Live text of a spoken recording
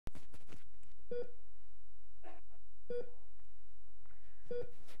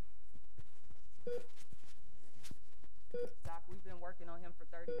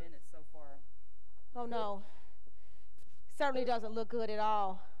no. Certainly doesn't look good at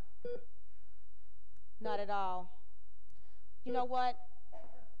all. Not at all. You know what?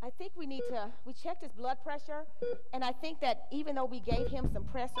 I think we checked his blood pressure, and I think that even though we gave him some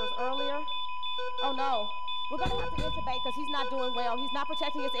pressors earlier, oh no, we're gonna have to intubate because he's not doing well. He's not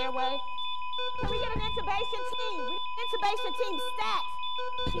protecting his airway. Can we get an intubation team? We need an intubation team stat.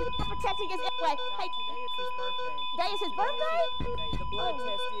 He's not protecting his airway. Hey, today is his birthday. Today is his birthday? The blood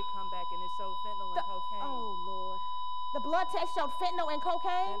test did come back and it showed fentanyl and cocaine. Oh Lord. The blood test showed fentanyl and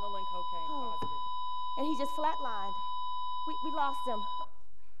cocaine? Fentanyl and cocaine positive. And he just flatlined. We lost him.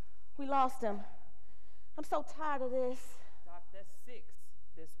 We lost him. I'm so tired of this. Doc, that's 6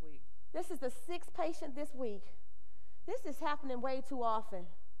 this week. This is the 6th patient this week. This is happening way too often.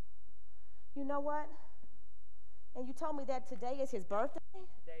 You know what? And you told me that today is his birthday?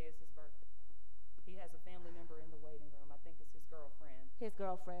 Today is his birthday. He has a family member in the waiting room. I think it's his girlfriend. His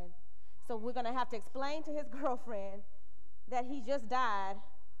girlfriend. So we're going to have to explain to his girlfriend that he just died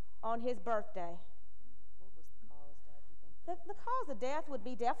on his birthday. What was the cause, Dad, you think? The cause of death would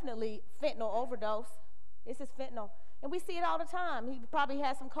be definitely fentanyl overdose. This is fentanyl. And we see it all the time. He probably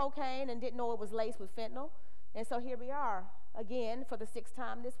had some cocaine and didn't know it was laced with fentanyl. And so here we are again for the 6th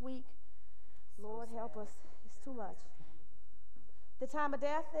time this week. Lord help us. It's too much. The time of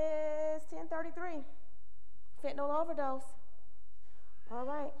death is 10:33. Fentanyl overdose. All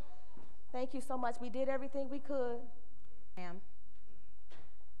right. Thank you so much. We did everything we could. Ma'am,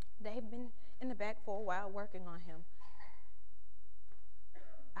 they've been in the back for a while working on him.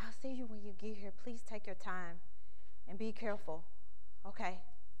 I'll see you when you get here. Please take your time and be careful. Okay?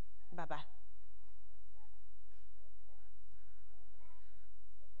 Bye-bye.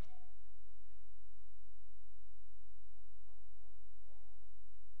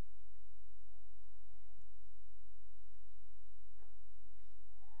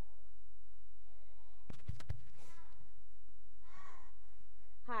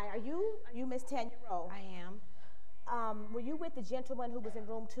 Hi, are you Miss Tanya Rowe? I am. Were you with the gentleman who was in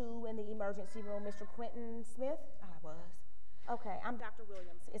room 2 in the emergency room, Mr. Quentin Smith? I was. Okay, I'm Dr.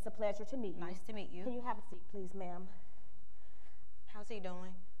 Williams. It's a pleasure to meet you. Nice to meet you. Can you have a seat, please, ma'am? How's he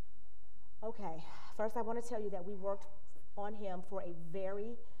doing? Okay, first I want to tell you that we worked on him for a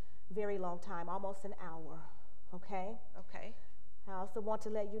very, very long time, almost an hour, okay? Okay. I also want to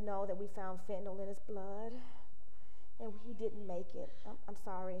let you know that we found fentanyl in his blood, and he didn't make it. I'm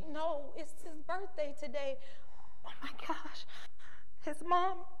sorry. No, it's his birthday today. Oh my gosh. His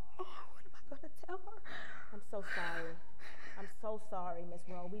mom. Oh, what am I going to tell her? I'm so sorry. I'm so sorry, Miss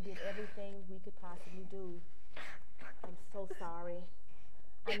Rowe. We did everything we could possibly do. I'm so sorry.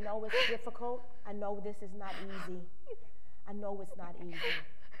 I know it's difficult. I know this is not easy. I know it's not easy.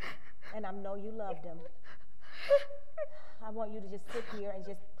 And I know you loved him. I want you to just sit here and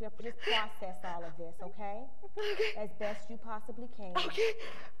just process all of this, okay? As best you possibly can. Okay.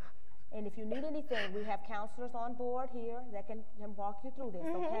 And if you need anything, we have counselors on board here that can walk you through this,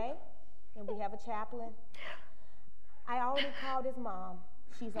 okay? And we have a chaplain. I already called his mom.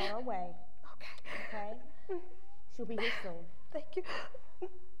 She's on her way. Okay. Okay? She'll be here soon. Thank you.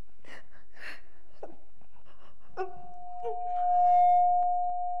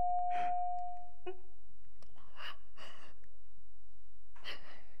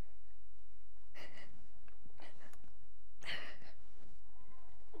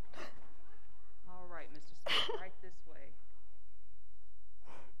 All right, Mr. Smith, right this way.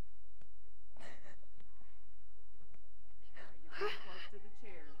 You get close to the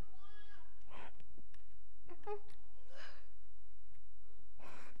chair.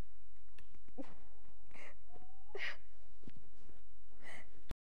 We'll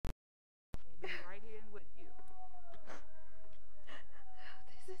be right here with you.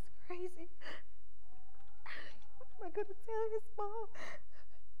 This is crazy. What am I going to tell his mom?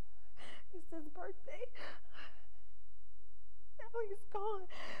 It's his birthday. Now he's gone.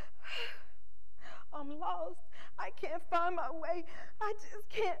 I'm lost. I can't find my way. I just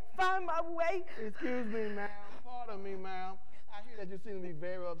can't find my way. Excuse me, ma'am. Pardon me, ma'am. I hear that you seem to be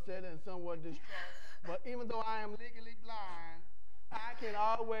very upset and somewhat distraught. But even though I am legally blind, I can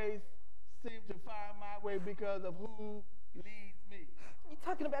always seem to find my way because of who leads me. You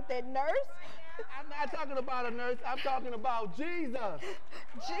talking about that nurse? I'm not talking about a nurse. I'm talking about Jesus.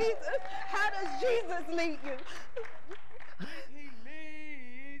 Jesus? How does Jesus lead you? He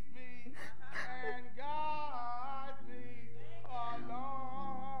leads me and guides me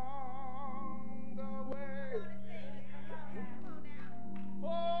along the way.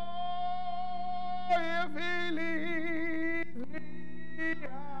 For if he leads me,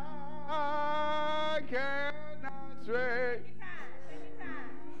 I cannot stray.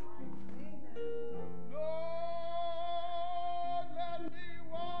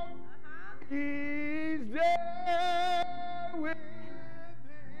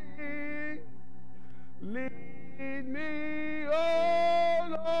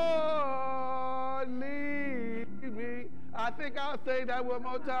 say that one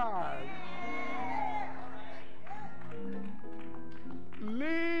more time.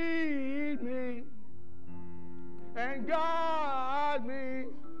 Lead me and guide me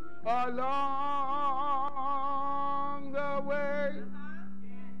along the way.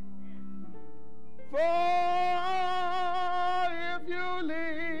 For if you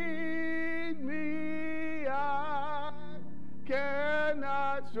lead me, I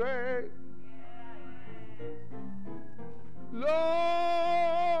cannot stray. Lord,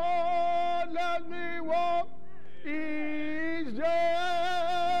 let me walk each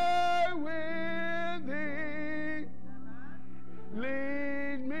day with thee.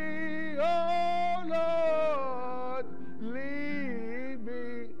 Lead me, oh Lord, lead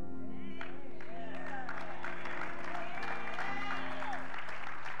me.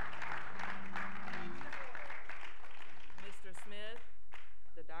 Mr. Smith,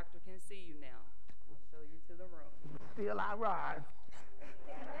 the doctor can see you now. I'll show you to the room. Still I rise.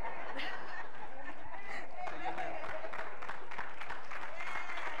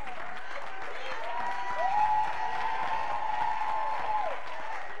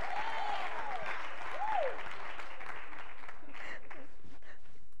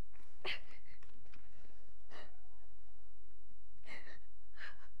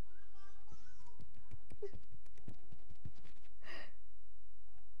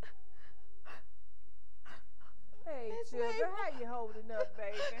 Hey, sugar, how you holding up,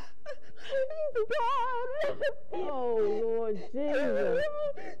 baby? He's gone. Oh, Lord Jesus.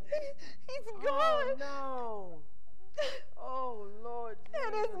 He's gone. Oh, no. Oh, Lord Jesus.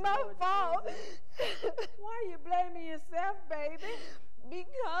 It is my Lord fault. Jesus. Why are you blaming yourself, baby?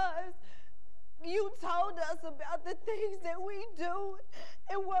 Because you told us about the things that we do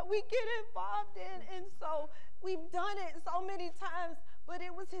and what we get involved in. And so we've done it so many times, but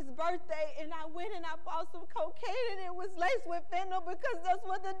it was his birthday, and I went and I bought some cocaine, and it was laced with fentanyl because that's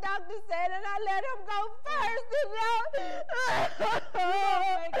what the doctor said, and I let him go first. You don't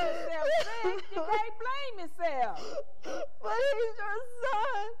make yourself sick. You can't blame yourself. But he's your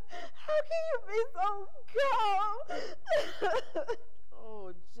son. How can you be so calm?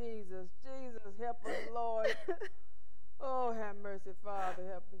 Oh, Jesus, Jesus, help us, Lord. Oh, have mercy, Father,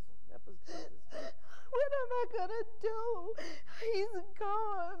 help us, Jesus. What am I gonna do? He's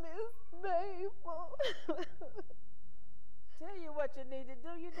gone, Miss Mabel. Tell you what you need to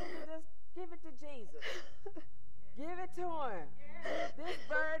do. You need to just give it to Jesus. Give it to him. This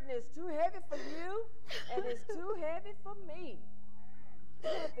burden is too heavy for you, and it's too heavy for me. You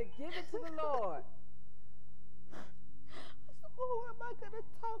have to give it to the Lord. So who am I gonna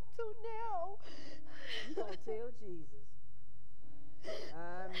talk to now? You're going to tell Jesus.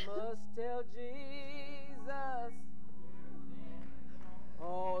 I must tell Jesus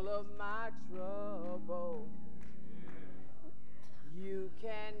all of my trouble. You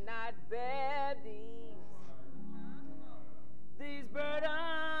cannot bear these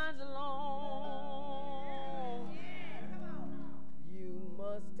burdens alone. You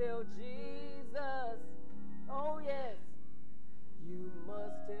must tell Jesus. Oh yes, you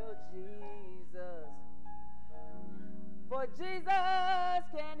must tell Jesus. For Jesus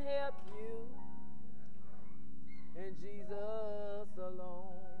can help you, and Jesus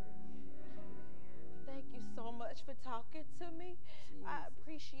alone. Thank you so much for talking to me. I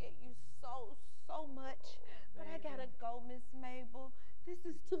appreciate you so much. But I gotta go, Miss Mabel. This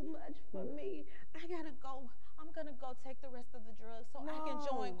is too much for me. I gotta go. I'm gonna go take the rest of the drugs so I can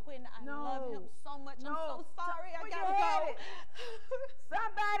join Quentin. I love him so much. I'm so sorry. I gotta go.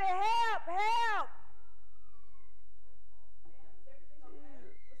 Somebody help! Help!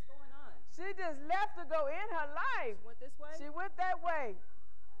 What's going on? She just left to go in her life. Went this way? She went that way.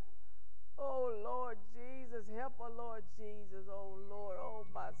 Oh, Lord Jesus, help her, Lord Jesus. Oh, Lord, oh,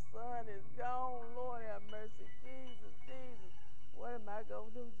 my son is gone. Lord, have mercy. Jesus, Jesus. What am I going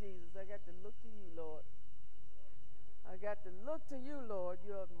to do, Jesus? I got to look to you, Lord. I got to look to you, Lord.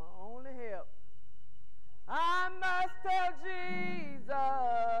 You're my only help. I must tell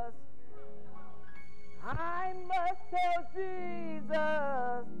Jesus. I must tell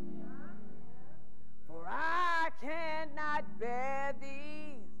Jesus. For I cannot bear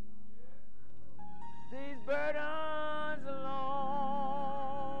these burdens alone.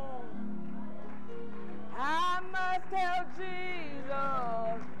 I must tell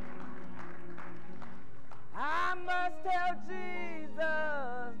Jesus. I must tell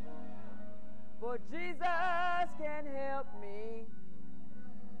Jesus. For Jesus can help me,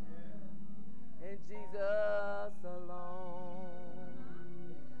 and Jesus alone.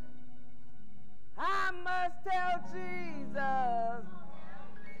 I must tell Jesus.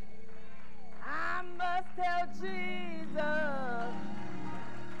 I must tell Jesus.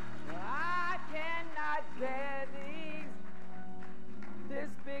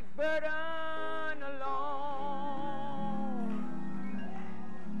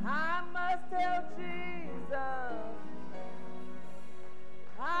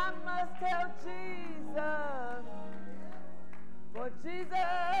 tell Jesus, for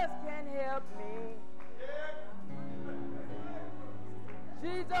Jesus can help me.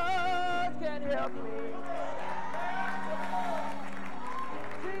 Jesus can help me.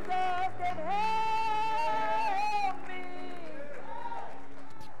 Jesus can help me.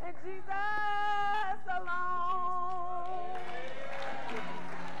 And Jesus alone.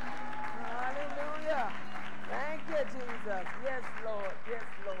 Hallelujah. Thank you, Jesus. Yes, Lord. Yes,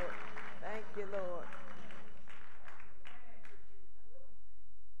 Lord. Thank you, Lord.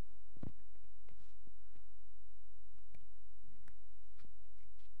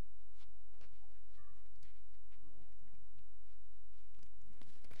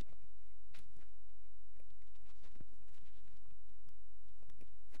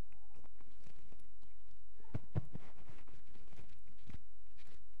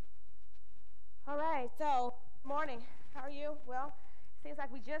 All right, so morning. How are you? Well, seems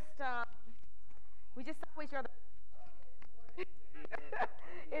like we just saw each other.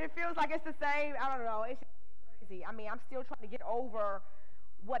 And it feels like it's the same. I don't know. It's just crazy. I mean, I'm still trying to get over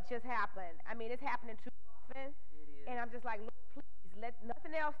what just happened. I mean, it's happening too often, and I'm just like, Lord, please let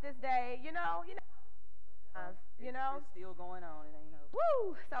nothing else this day. You know. It's still going on. It ain't over.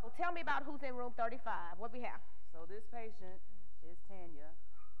 Woo! So tell me about who's in room 35. What we have? So this patient is Tanya.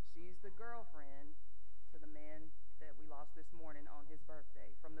 She's the girlfriend to the man that we lost this morning on his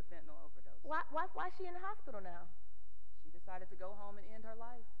birthday from the fentanyl overdose. Why is she in the hospital now? She decided to go home and end her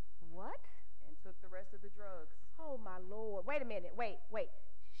life What? and took the rest of the drugs. Oh my Lord! Wait a minute. Wait.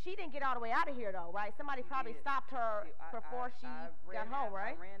 She didn't get all the way out of here though, right? Somebody probably did. stopped her before she got home,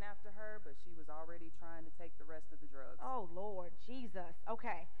 right? I ran after her, but she was already trying to take the rest of the drugs. Oh Lord Jesus.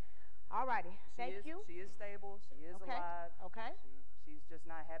 Okay. All righty. Thank you. She is stable. She is Okay. alive. Okay. She's just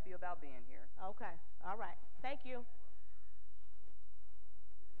not happy about being here. Okay. All right. Thank you.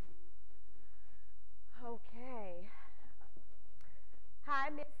 Okay. Hi,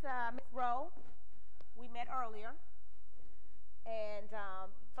 Miss Rowe. We met earlier. And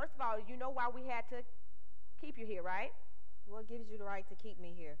first of all, you know why we had to keep you here, right? What gives you the right to keep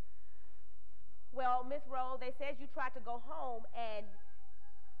me here? Well, Miss Rowe, they said you tried to go home and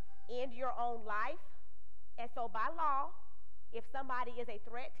end your own life. And so by law, if somebody is a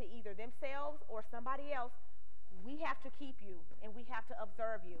threat to either themselves or somebody else, we have to keep you and we have to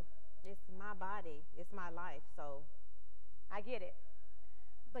observe you. It's my body. It's my life, so. I get it.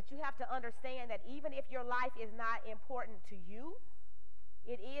 But you have to understand that even if your life is not important to you,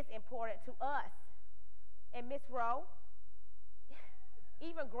 it is important to us. And Miss Rowe,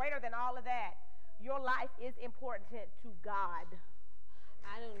 even greater than all of that, your life is important to God.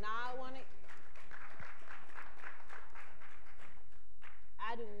 I do not want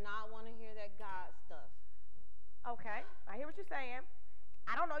to hear that God stuff. Okay, I hear what you're saying.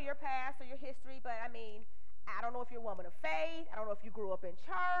 I don't know your past or your history, but I mean, I don't know if you're a woman of faith. I don't know if you grew up in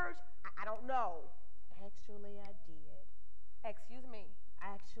church. I don't know. Actually, I did. Excuse me.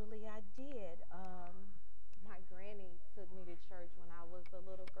 Actually, I did. My granny took me to church when I was a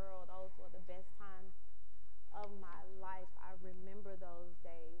little girl. Those were the best times of my life. I remember those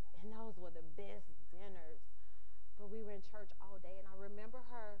days, and those were the best dinners. But we were in church all day, and I remember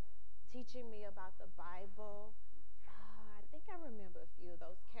her teaching me about the Bible. I think I remember a few of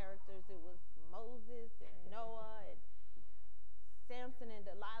those characters. It was Moses and Noah and Samson and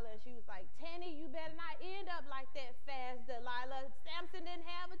Delilah. And she was like, Tanny, you better not end up like that fast, Delilah. Samson didn't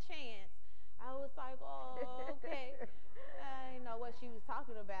have a chance. I was like, oh, okay. I didn't know what she was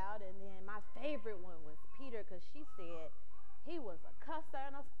talking about. And then my favorite one was Peter, because she said he was a cusser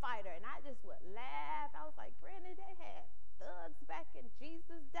and a fighter. And I just would laugh. I was like, Granny, they had thugs back in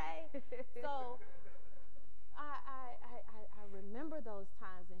Jesus' day. So I remember those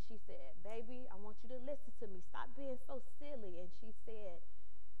times. And she said, baby, I want you to listen to me. Stop being so silly. And she said,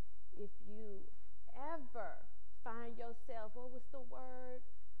 if you ever find yourself, what was the word?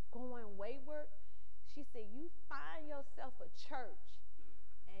 Going wayward. She said, you find yourself a church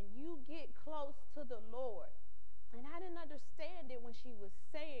and you get close to the Lord. And I didn't understand it when she was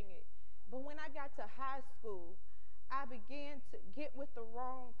saying it. But when I got to high school, I began to get with the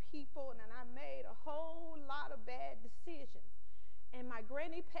wrong people, and I made a whole lot of bad decisions. And my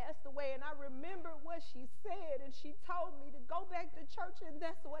granny passed away, and I remember what she said, and she told me to go back to church, and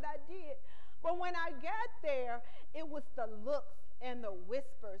that's what I did. But when I got there, it was the looks and the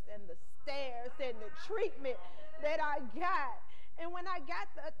whispers and the stares and the treatment that I got. And when I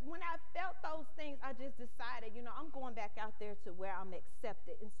felt those things, I just decided, I'm going back out there to where I'm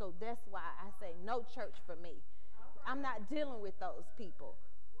accepted. And so that's why I say no church for me. I'm not dealing with those people.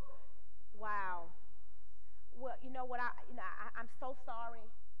 Wow. Well, you know what? I'm so sorry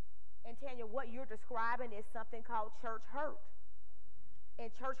And Tanya, what you're describing is something called church hurt.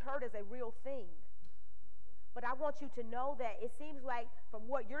 And church hurt is a real thing. But I want you to know that it seems like from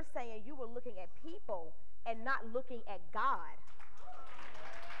what you're saying, you were looking at people and not looking at God.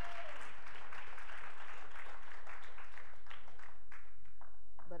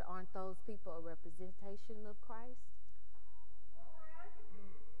 But aren't those people a representation of Christ?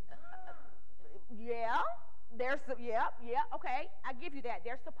 Yeah, okay, I give you that.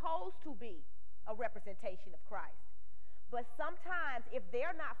 They're supposed to be a representation of Christ. But sometimes if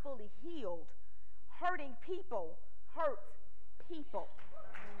they're not fully healed, hurting people hurts people.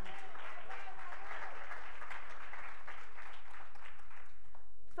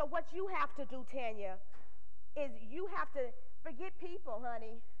 So what you have to do, Tanya, is you have to forget people,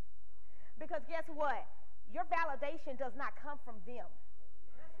 honey. Because guess what? Your validation does not come from them.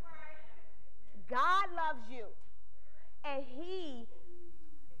 God loves you, and he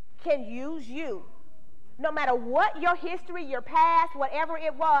can use you. No matter what your history, your past, whatever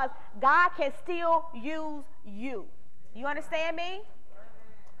it was, God can still use you. You understand me?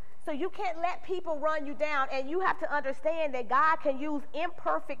 So you can't let people run you down, and you have to understand that God can use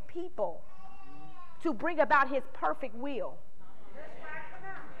imperfect people to bring about his perfect will.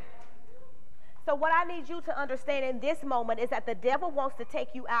 So what I need you to understand in this moment is that the devil wants to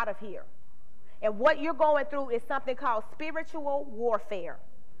take you out of here. And what you're going through is something called spiritual warfare.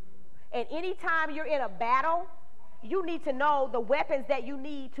 And anytime you're in a battle, you need to know the weapons that you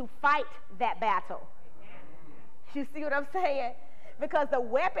need to fight that battle. You see what I'm saying? Because the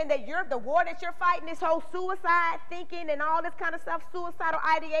weapon that the war that you're fighting, this whole suicide thinking and all this kind of stuff, suicidal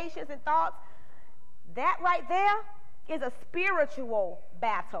ideations and thoughts, that right there is a spiritual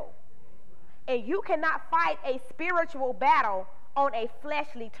battle. And you cannot fight a spiritual battle on a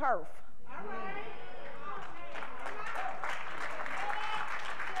fleshly turf.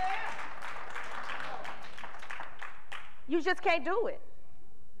 You just can't do it.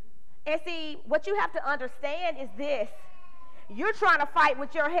 And see, what you have to understand is this. You're trying to fight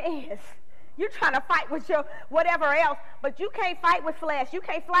with your hands. You're trying to fight with your whatever else, but you can't fight with flesh. You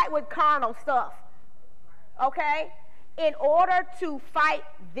can't fight with carnal stuff. Okay? In order to fight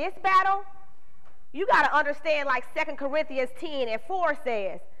this battle, you got to understand, like 2 Corinthians 10:4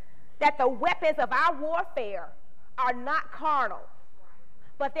 says, that the weapons of our warfare are not carnal,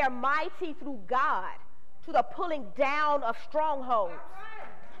 but they're mighty through God to the pulling down of strongholds.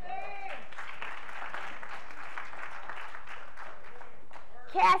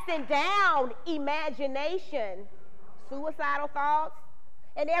 Casting down imagination, suicidal thoughts,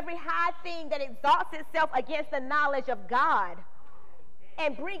 and every high thing that exalts itself against the knowledge of God,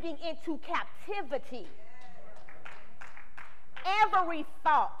 and bringing into captivity every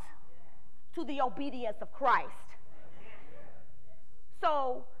thought to the obedience of Christ.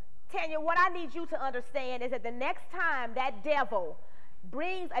 So, Tanya, what I need you to understand is that the next time that devil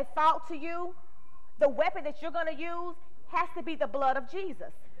brings a thought to you, the weapon that you're going to use has to be the blood of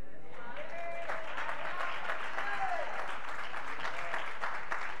Jesus.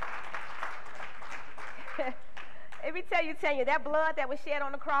 Let me tell you, Tanya, that blood that was shed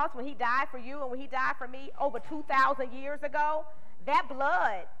on the cross when he died for you and when he died for me over 2,000 years ago, that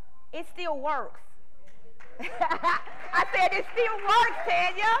blood, it still works. I said it still works,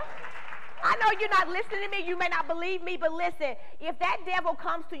 Tanya. I know you're not listening to me. You may not believe me, but listen, if that devil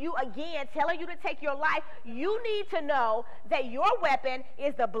comes to you again telling you to take your life, you need to know that your weapon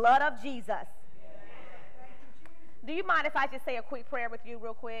is the blood of Jesus. Do you mind if I just say a quick prayer with you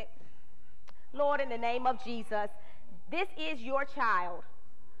real quick? Lord, in the name of Jesus, this is your child.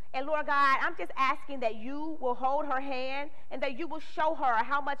 And Lord God, I'm just asking that you will hold her hand and that you will show her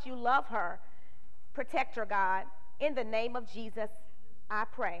how much you love her. Protect her, God. In the name of Jesus, I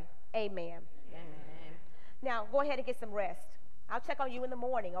pray. Amen. Amen. Now, go ahead and get some rest. I'll check on you in the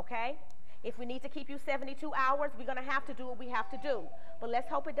morning, okay? If we need to keep you 72 hours, we're going to have to do what we have to do. But let's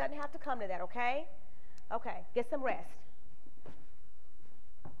hope it doesn't have to come to that, okay? Okay, get some rest.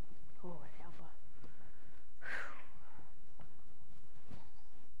 Lord, help her.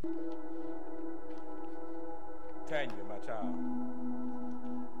 Tanya, my child,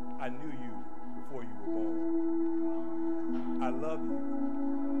 I knew you before you were born. I love you,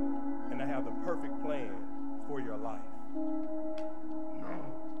 and I have the perfect plan for your life. No.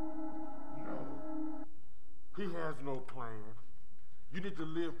 He has no plan. You need to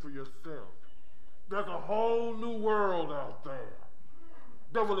live for yourself. There's a whole new world out there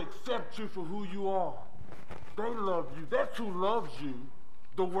that will accept you for who you are. They love you. That's who loves you.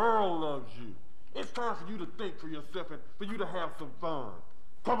 The world loves you. It's time for you to think for yourself and for you to have some fun.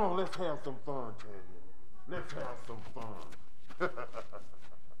 Come on, let's have some fun, Tanya. Let's have some fun.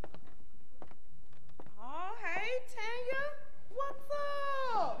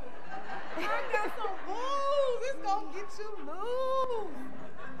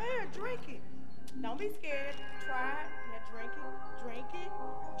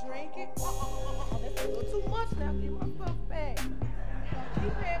 too much now. Get my stuff back.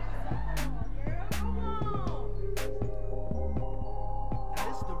 Keep having some fun, girl. Come on. Now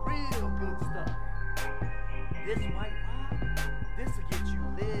this is the real good stuff. This white wine, this will get you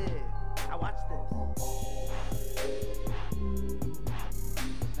lit. Now watch this.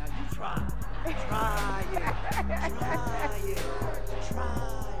 Now you try. Try it. Try it. Try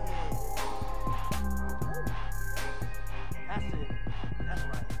it. That's it. That's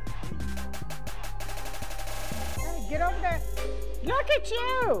right. Hey, get over there. Look at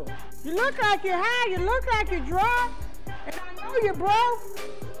you. You look like you're high. You look like you're drunk. And I know you're broke.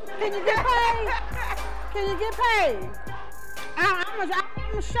 Can you get paid? Can you get paid? I'm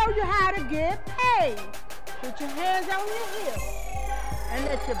gonna show you how to get paid. Put your hands on your hips and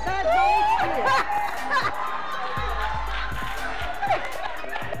let your backbone slip.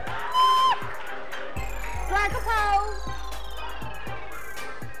 Strike a pose.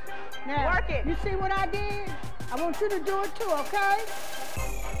 Now, Work it. You see what I did? I want you to do it too, okay?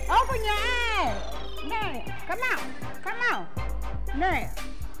 Open your eyes. Now, come on. Come on.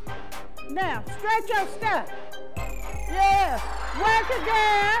 Now, stretch your stuff. Yeah. Work it,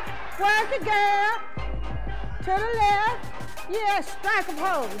 girl. Work it, girl. To the left. Yeah, strike a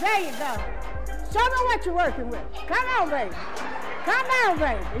pose. There you go. Show me what you're working with. Come on, baby. Come on,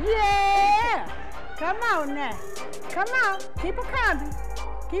 baby. Yeah. Come on now. Come on. Keep it coming.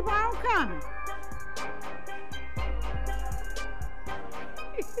 Keep on coming.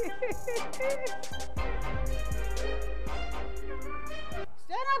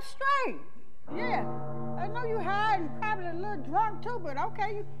 Stand up straight. Yeah. I know you high and probably a little drunk too, but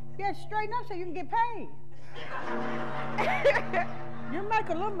okay, you get straightened up so you can get paid. You make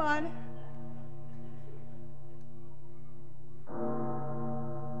a little money.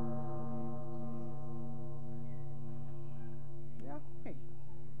 Yeah. Hey.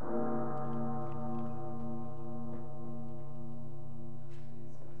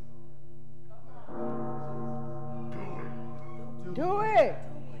 Do it.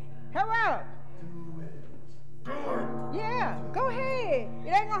 Come on. Do it. Yeah, go ahead.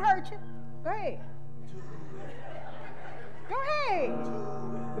 It ain't gonna hurt you. Go ahead. Go ahead.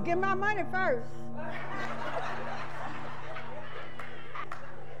 But get my money first.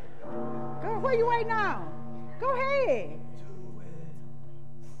 Go, where you waiting on? Go ahead.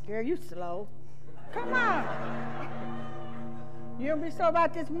 Girl, you slow. Come on. You don't be so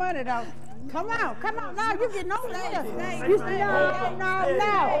about this money though. Come on. Now you getting over there. You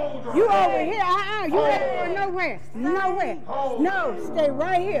no. You over here. You ain't no rest. No rest. No, stay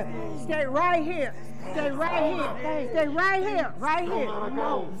right here. Stay right here. Stay right here. Stay right here. Right here.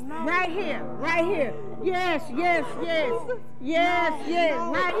 Right here. Right here. Yes. Right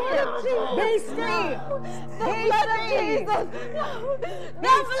here. Be still. Be still. The blood of Jesus.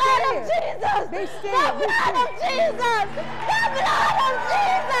 Be still. The blood of Jesus. The blood of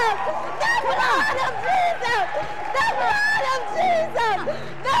Jesus. The blood of Jesus. The blood of Jesus.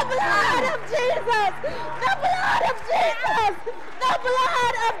 The blood of Jesus. The blood of Jesus. The blood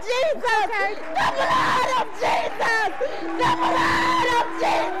of Jesus. The blood of Jesus. The blood of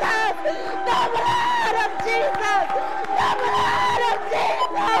Jesus. The blood of Jesus. The blood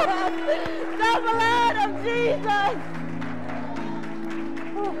of Jesus. The blood of Jesus.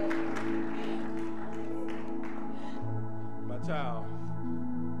 My child,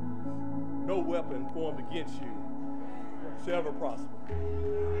 no weapon formed against you shall ever prosper.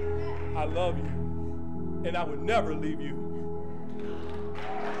 I love you, and I would never leave you.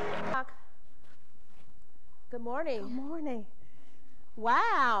 Good morning. Good morning.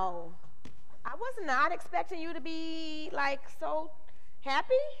 Wow. I was not expecting you to be like so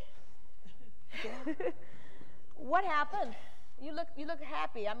happy. What happened? You look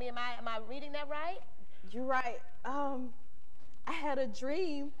happy. I mean, am I reading that right? You're right. I had a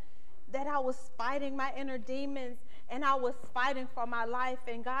dream that I was fighting my inner demons and I was fighting for my life,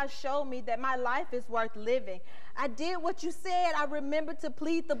 and God showed me that my life is worth living. I did what you said. I remembered to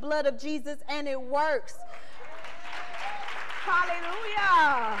plead the blood of Jesus, and it works.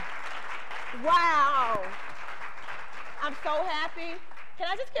 Hallelujah. Wow. I'm so happy. Can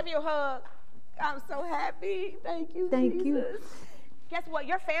I just give you a hug? I'm so happy. Thank you, Thank Jesus. you. Guess what?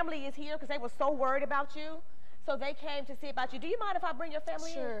 Your family is here because they were so worried about you. So they came to see about you. Do you mind if I bring your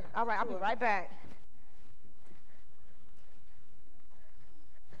family in? Sure. All right, I'll be right back.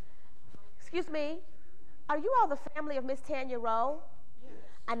 Excuse me. Are you all the family of Miss Tanya Rowe? Yes.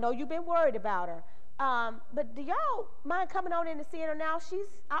 I know you've been worried about her. But do y'all mind coming on in and seeing her now?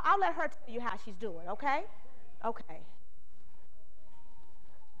 I'll let her tell you how she's doing, okay? Okay.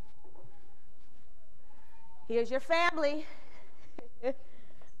 Here's your family.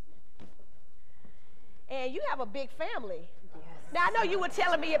 And you have a big family. Yes. Now, I know you were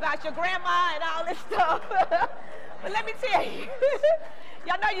telling me about your grandma and all this stuff, but let me tell you,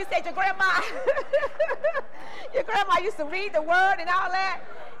 y'all know you said your grandma used to read the word and all that.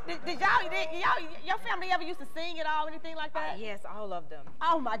 Did your family ever used to sing at all, anything like that? Yes, all of them.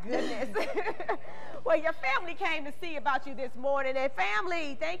 Oh my goodness. Well, your family came to see about you this morning, and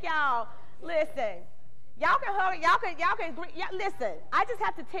family, thank y'all. Listen, y'all can hug, listen, I just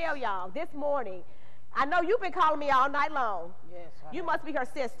have to tell y'all this morning, I know you've been calling me all night long. Yes. You must be her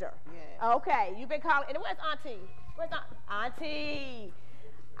sister. Yes. Okay, you've been calling, and where's Auntie? Auntie?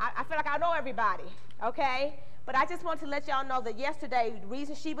 I feel like I know everybody, okay? But I just want to let y'all know that yesterday, the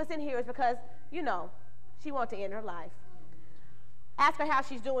reason she was in here is because, you know, she wanted to end her life. Ask her how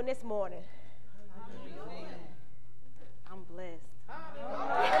she's doing this morning. I'm blessed.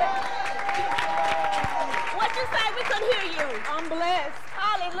 What'd you say? We couldn't hear you. I'm blessed.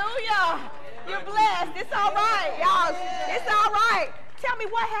 Hallelujah. You're blessed. It's all right, y'all. It's all right. Tell me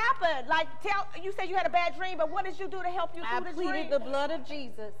what happened. Like, you said you had a bad dream, but what did you do to help you through the dream? I pleaded the blood of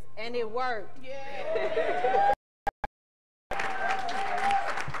Jesus, and it worked. Yeah.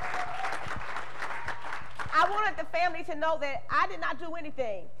 I wanted the family to know that I did not do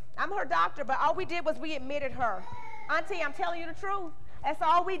anything. I'm her doctor, but all we did was we admitted her. Auntie, I'm telling you the truth. That's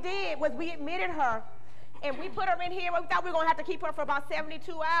all we did was we admitted her. And we put her in here. We thought we were going to have to keep her for about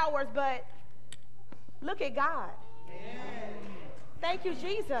 72 hours, but look at God. Yeah. Thank you,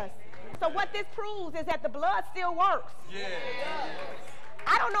 Jesus. So what this proves is that the blood still works. Yeah.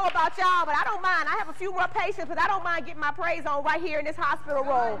 I don't know about y'all, but I don't mind. I have a few more patients, but I don't mind getting my praise on right here in this hospital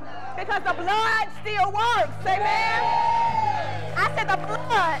room because the blood still works. Amen? I said the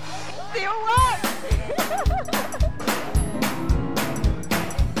blood still works.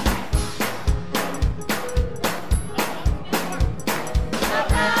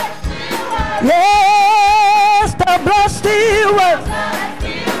 Yes, the blood still works.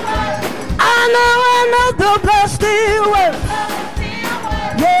 I know the blood still works.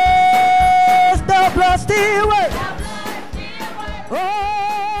 Yes, the blood still works.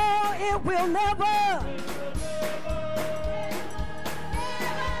 Oh, it will never.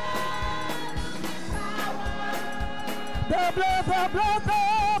 The blood, the blood,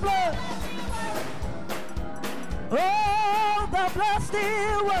 the blood. Oh, the blood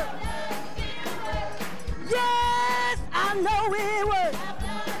still works. Yes, I know it works.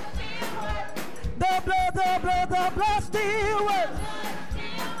 The blood, the blood, the blood still works.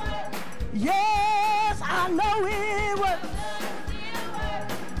 Yes, I know it works.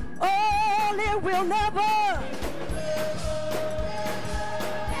 Oh, it will never.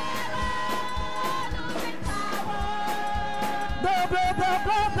 The blood, the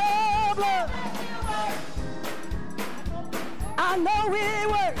blood, the blood. I know it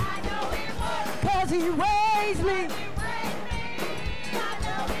works. 'Cause he raised me.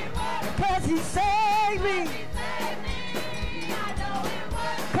 'Cause he saved me.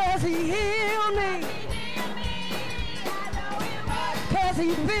 'Cause he healed me. 'Cause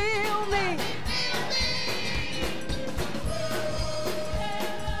he filled me.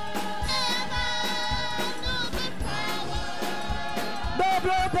 The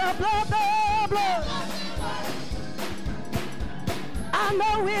blood, the blood, the blood. I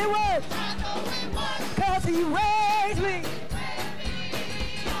know it works. 'Cause he raised me.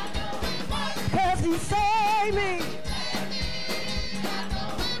 'Cause he saved me.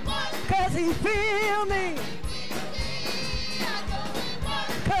 'Cause he filled me.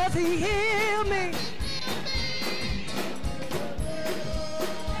 'Cause he healed me.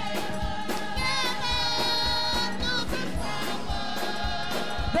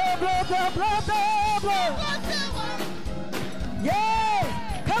 The blood, the blood, the blood. Yeah,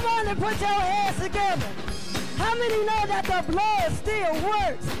 come on and put your hands together. How many know that the blood still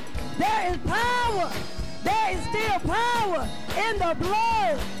works? There is power. There is still power in the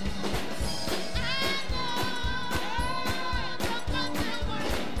blood.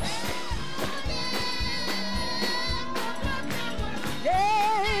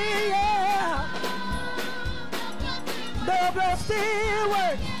 Yeah, yeah. The blood still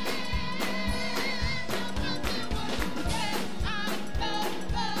works.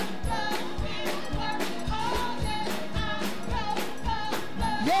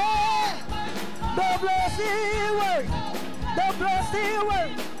 Yeah, the blood still works. The blood still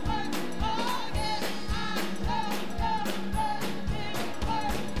works.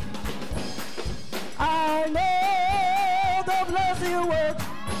 I know the blood still works.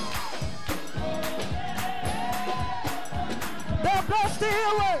 The blood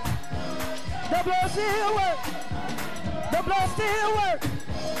still works. The blood still works. The blood still works.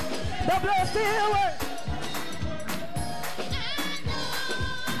 The blood still works.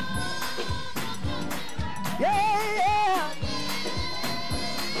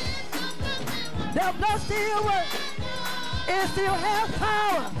 The blood still works. It still has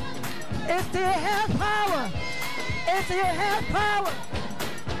power. It still has power. It still has power.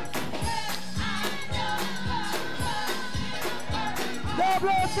 The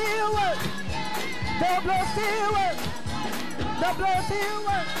blood still works. The blood still works. The blood still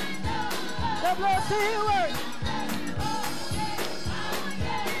works. The blood still works.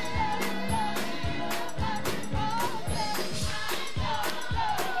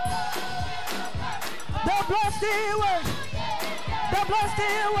 The blood still works. The blood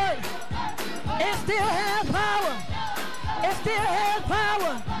still works. It still has power. It still has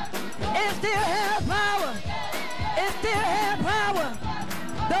power. It still has power. It still has power.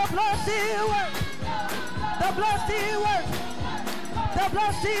 The blood still works. The blood still works. The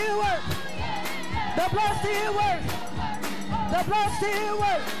blood still works. The blood still works. The blood still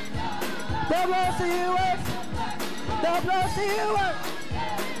works. The blood still works. The blood still works.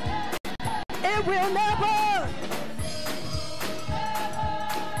 It will never.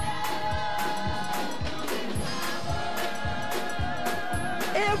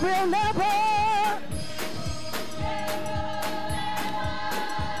 It will never.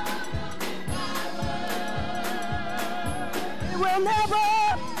 It will never.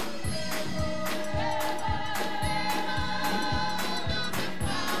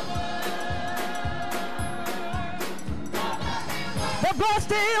 The blood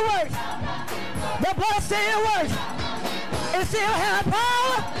still works. The blood still works. It still has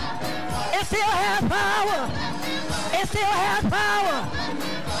power. It still has power. It still has power.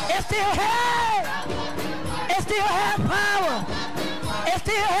 It still has. It still has power. It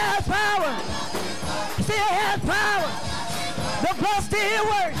still has power. Still has power. The blood still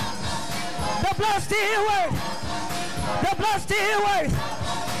works. The blood still works. The blood still works.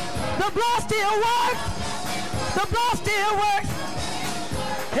 The blood still works. The blood still works.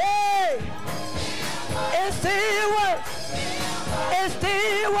 Hey. It still works. It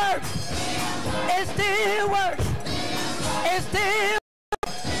still works. It still works. It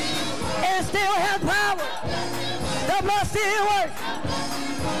still has power. The blood still works.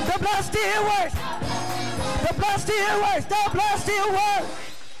 The blood still works. The blood still works. The blood still works.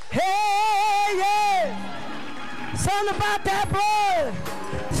 Hey, yeah. Something about that blood.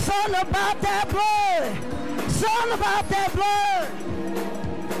 Something about that blood. Something about that blood.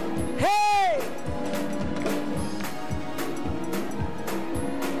 Hey.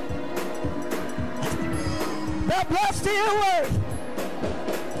 The blood still works.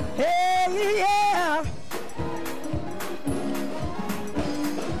 Hey, yeah.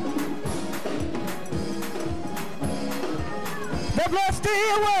 The blood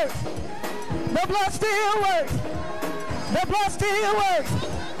still works. The blood still works. The blood still works.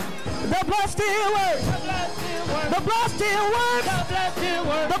 The blood still works. The blood still works.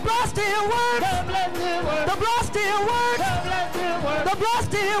 The blood still works. The blood still works. The blood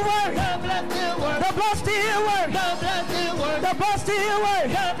still works. The blood still works. The blood still works.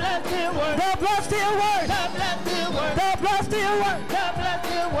 The blood still works. The blood still works.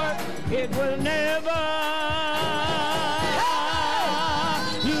 It will never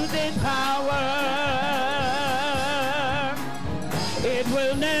lose its power. It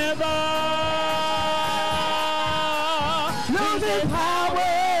will never lose its power.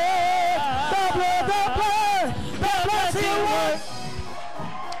 The blood still works.